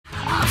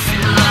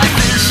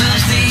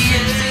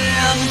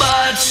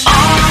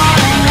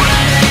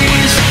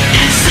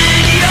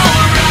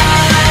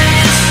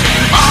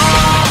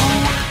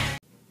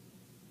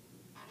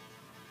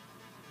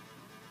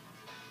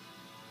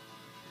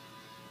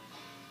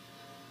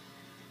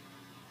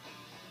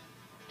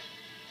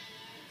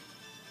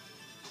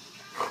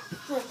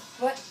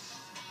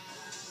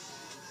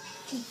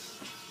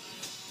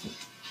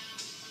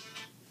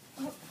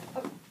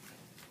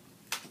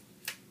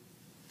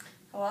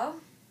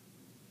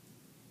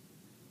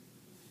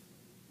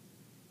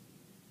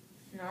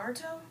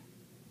Naruto?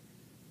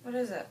 What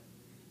is it?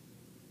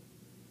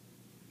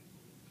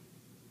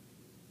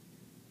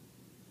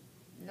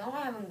 No,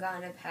 I haven't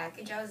gotten a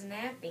package. I was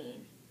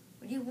napping.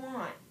 What do you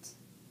want?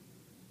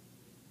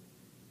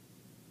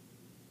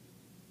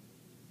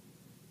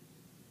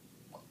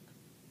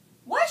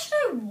 Why should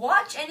I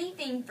watch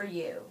anything for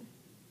you?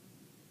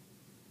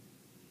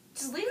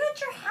 Just leave it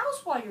at your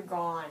house while you're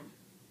gone.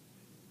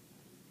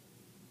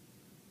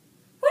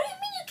 What do you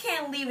mean you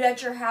can't leave it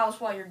at your house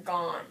while you're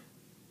gone?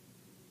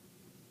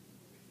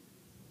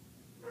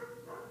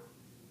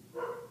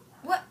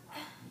 What?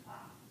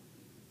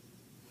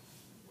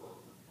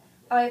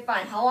 Alright,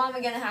 fine. How long am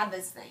I going to have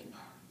this thing?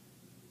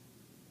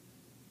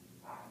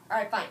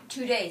 Alright, fine.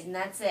 2 days, and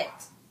that's it.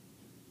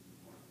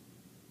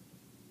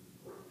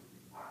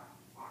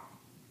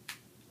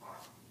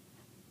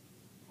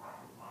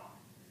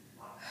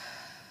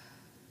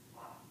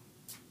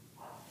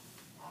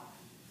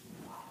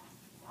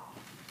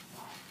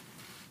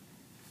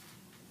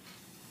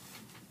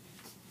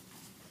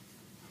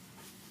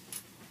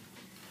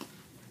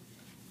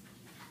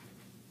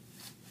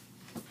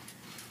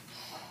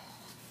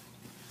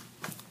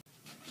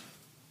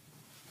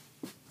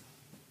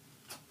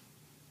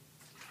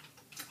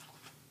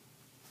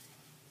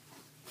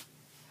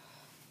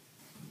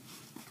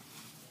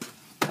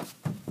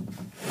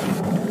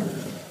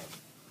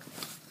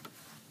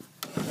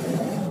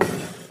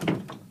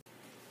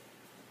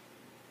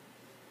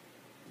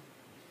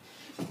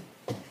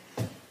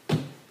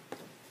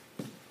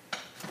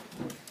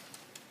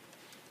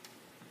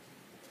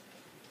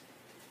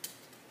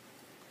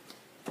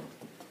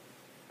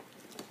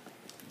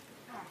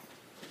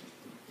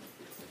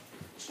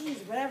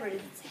 Jeez, whatever it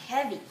is, it's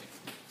heavy.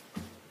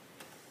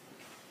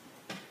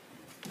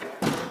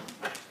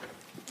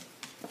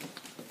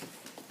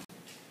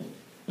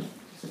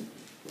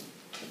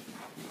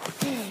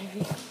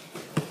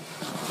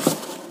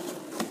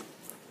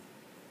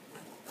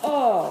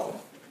 Oh.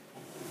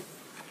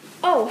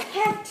 Oh,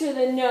 heck to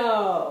the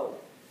no.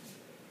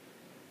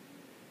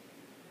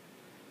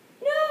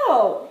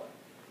 No.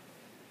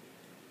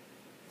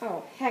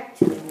 Oh, heck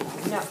to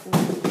the no.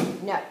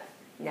 No,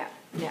 no,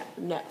 no,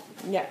 no,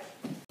 no.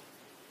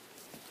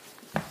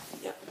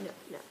 No, no,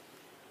 no.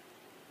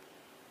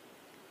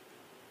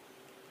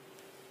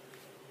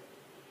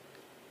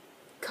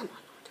 Come on,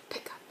 Naruto,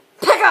 pick up.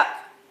 Pick up!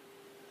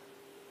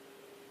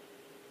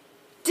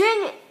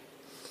 Dang it!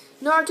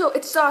 Naruto,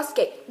 it's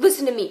Sasuke.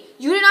 Listen to me.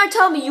 You did not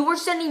tell me you were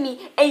sending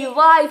me a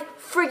live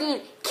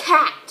friggin'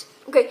 cat.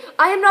 Okay,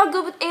 I am not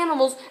good with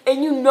animals,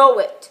 and you know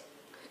it.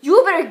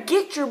 You better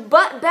get your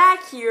butt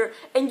back here,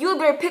 and you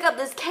better pick up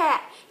this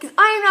cat, because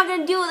I am not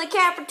going to deal with a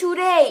cat for 2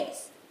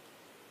 days.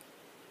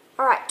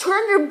 Alright,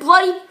 turn your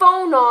bloody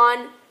phone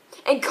on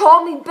and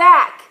call me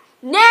back.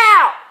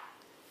 Now!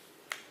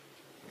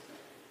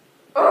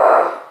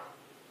 Ugh.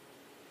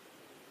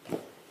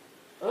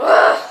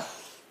 Ugh.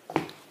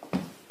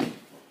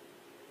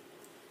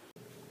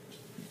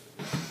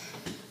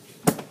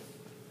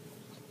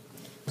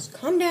 Just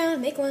calm down,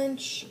 make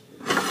lunch.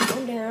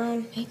 Calm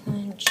down, make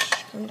lunch.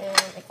 Calm down,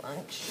 make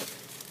lunch.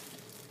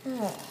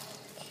 Ugh.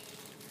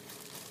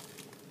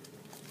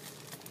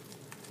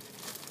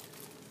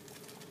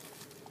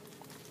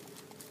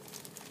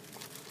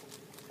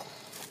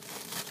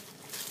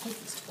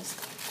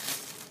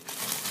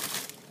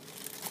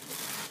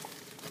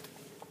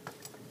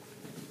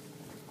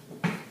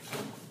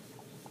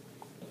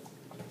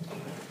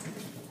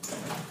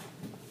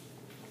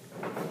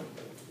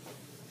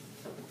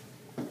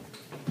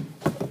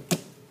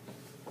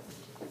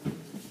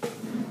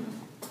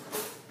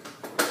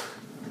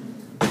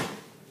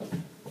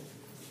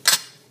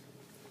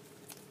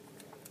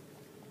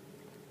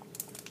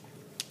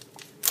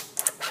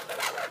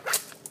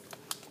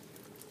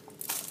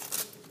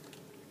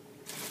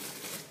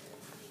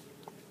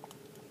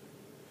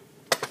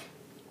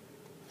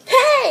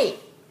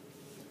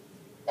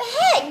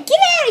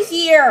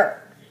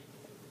 Here.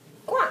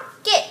 Go on,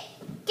 get,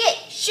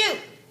 shoot.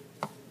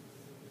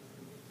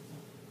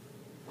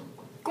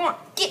 Go on,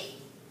 get,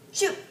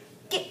 shoot,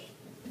 get.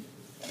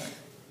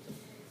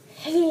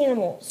 Heavy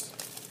animals.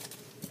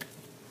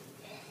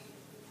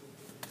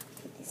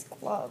 These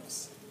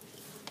gloves.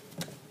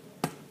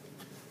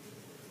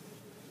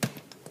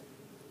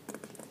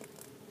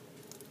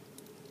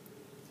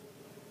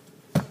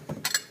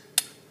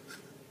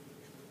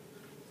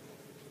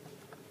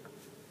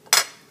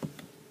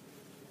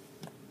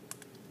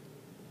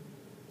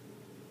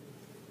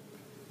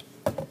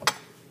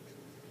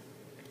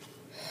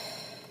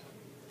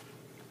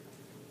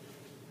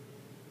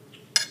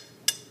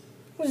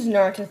 What is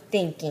Naruto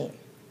thinking?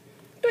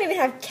 I don't even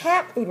have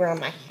cat food around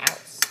my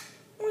house.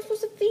 How am I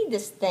supposed to feed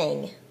this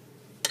thing?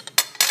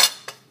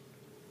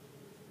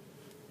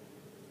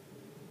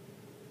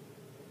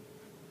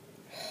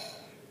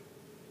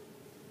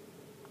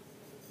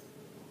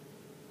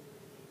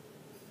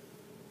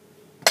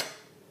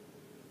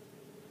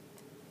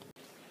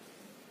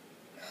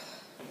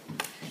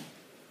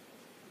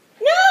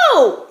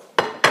 No!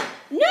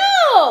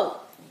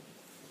 No!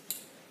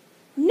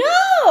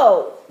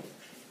 No!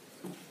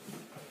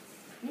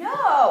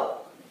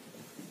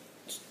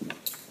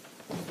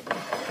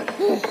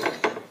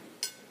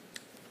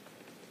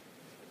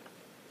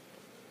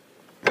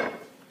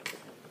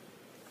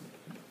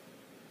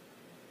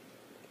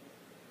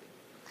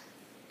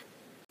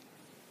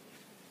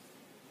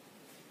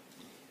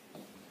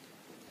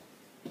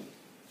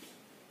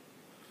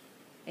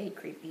 a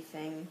creepy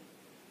thing.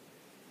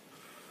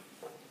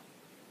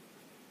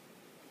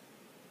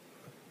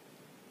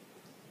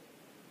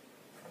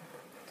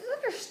 Is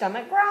that your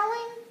stomach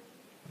growling?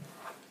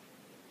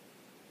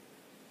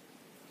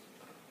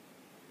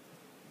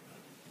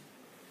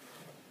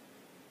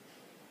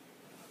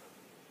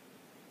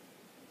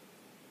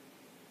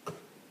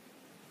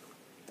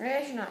 It's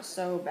actually not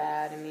so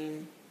bad. I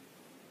mean,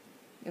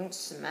 you don't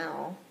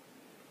smell.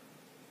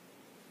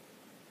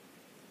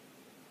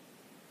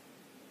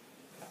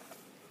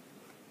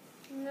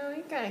 No,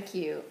 you're kind of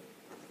cute.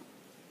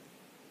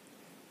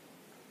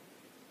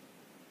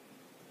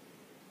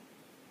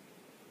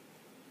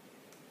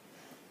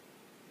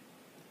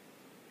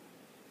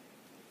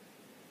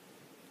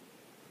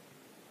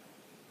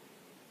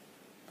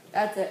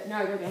 That's it.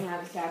 Naruto can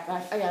have his cat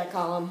back. I gotta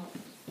call him.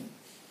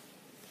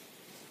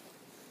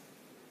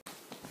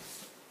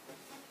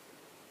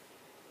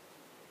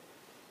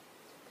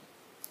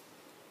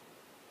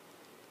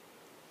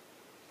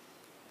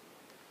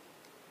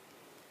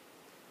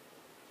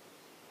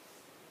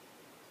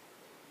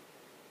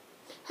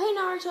 Hey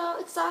Naruto,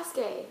 it's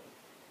Sasuke.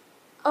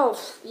 Oh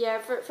yeah,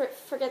 forget the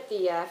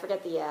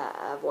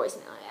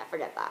voicemail. Yeah,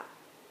 forget that.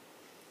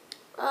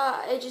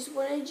 I just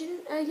wanted you.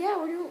 Yeah,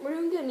 we're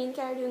doing good. Me and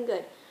Kat are doing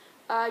good.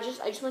 I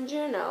just wanted you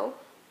to know,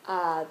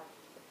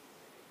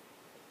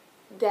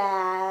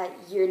 that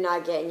you're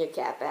not getting your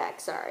cat back.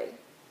 Sorry.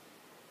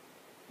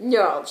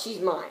 No,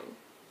 she's mine.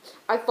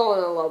 I've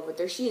fallen in love with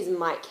her. She is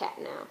my cat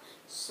now.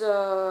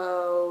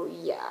 So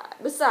yeah.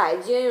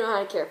 Besides, you don't know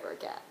how to care for a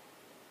cat.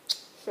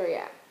 So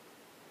yeah.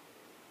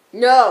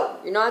 No,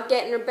 you're not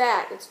getting her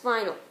back. It's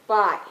final.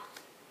 Bye.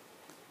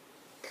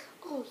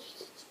 Oh,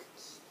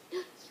 you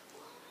are.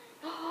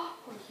 Oh,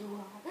 you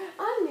are.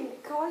 I'm going to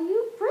call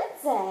you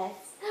Princess.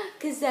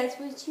 Because that's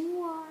what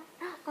you are.